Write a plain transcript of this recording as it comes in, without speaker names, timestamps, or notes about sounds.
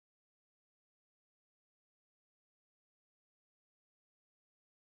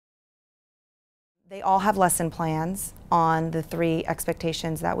They all have lesson plans on the 3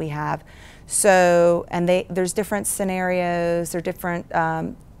 expectations that we have. So, and there's different scenarios, or different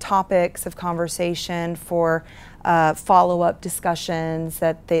topics of conversation for follow-up discussions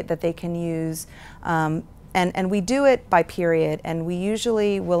that they can use. And we do it by period, and we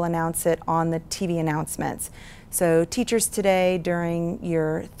usually will announce it on the TV announcements. So teachers today, during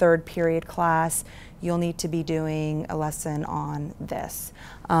your 3rd period class, you'll need to be doing a lesson on this.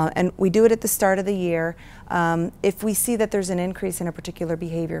 And we do it at the start of the year. If we see that there's an increase in a particular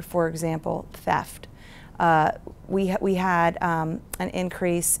behavior, for example, theft. We had an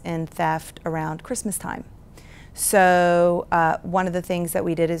increase in theft around Christmas time. So one of the things that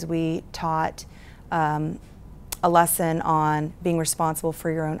we did is we taught a lesson on being responsible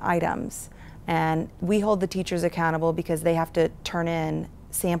for your own items. And we hold the teachers accountable because they have to turn in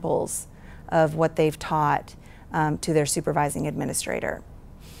samples of what they've taught to their supervising administrator.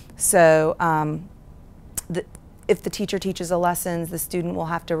 So if the teacher teaches a lesson, the student will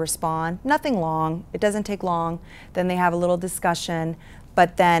have to respond. Nothing long, it doesn't take long. Then they have a little discussion,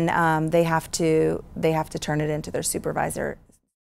 but then they have to turn it into their supervisor.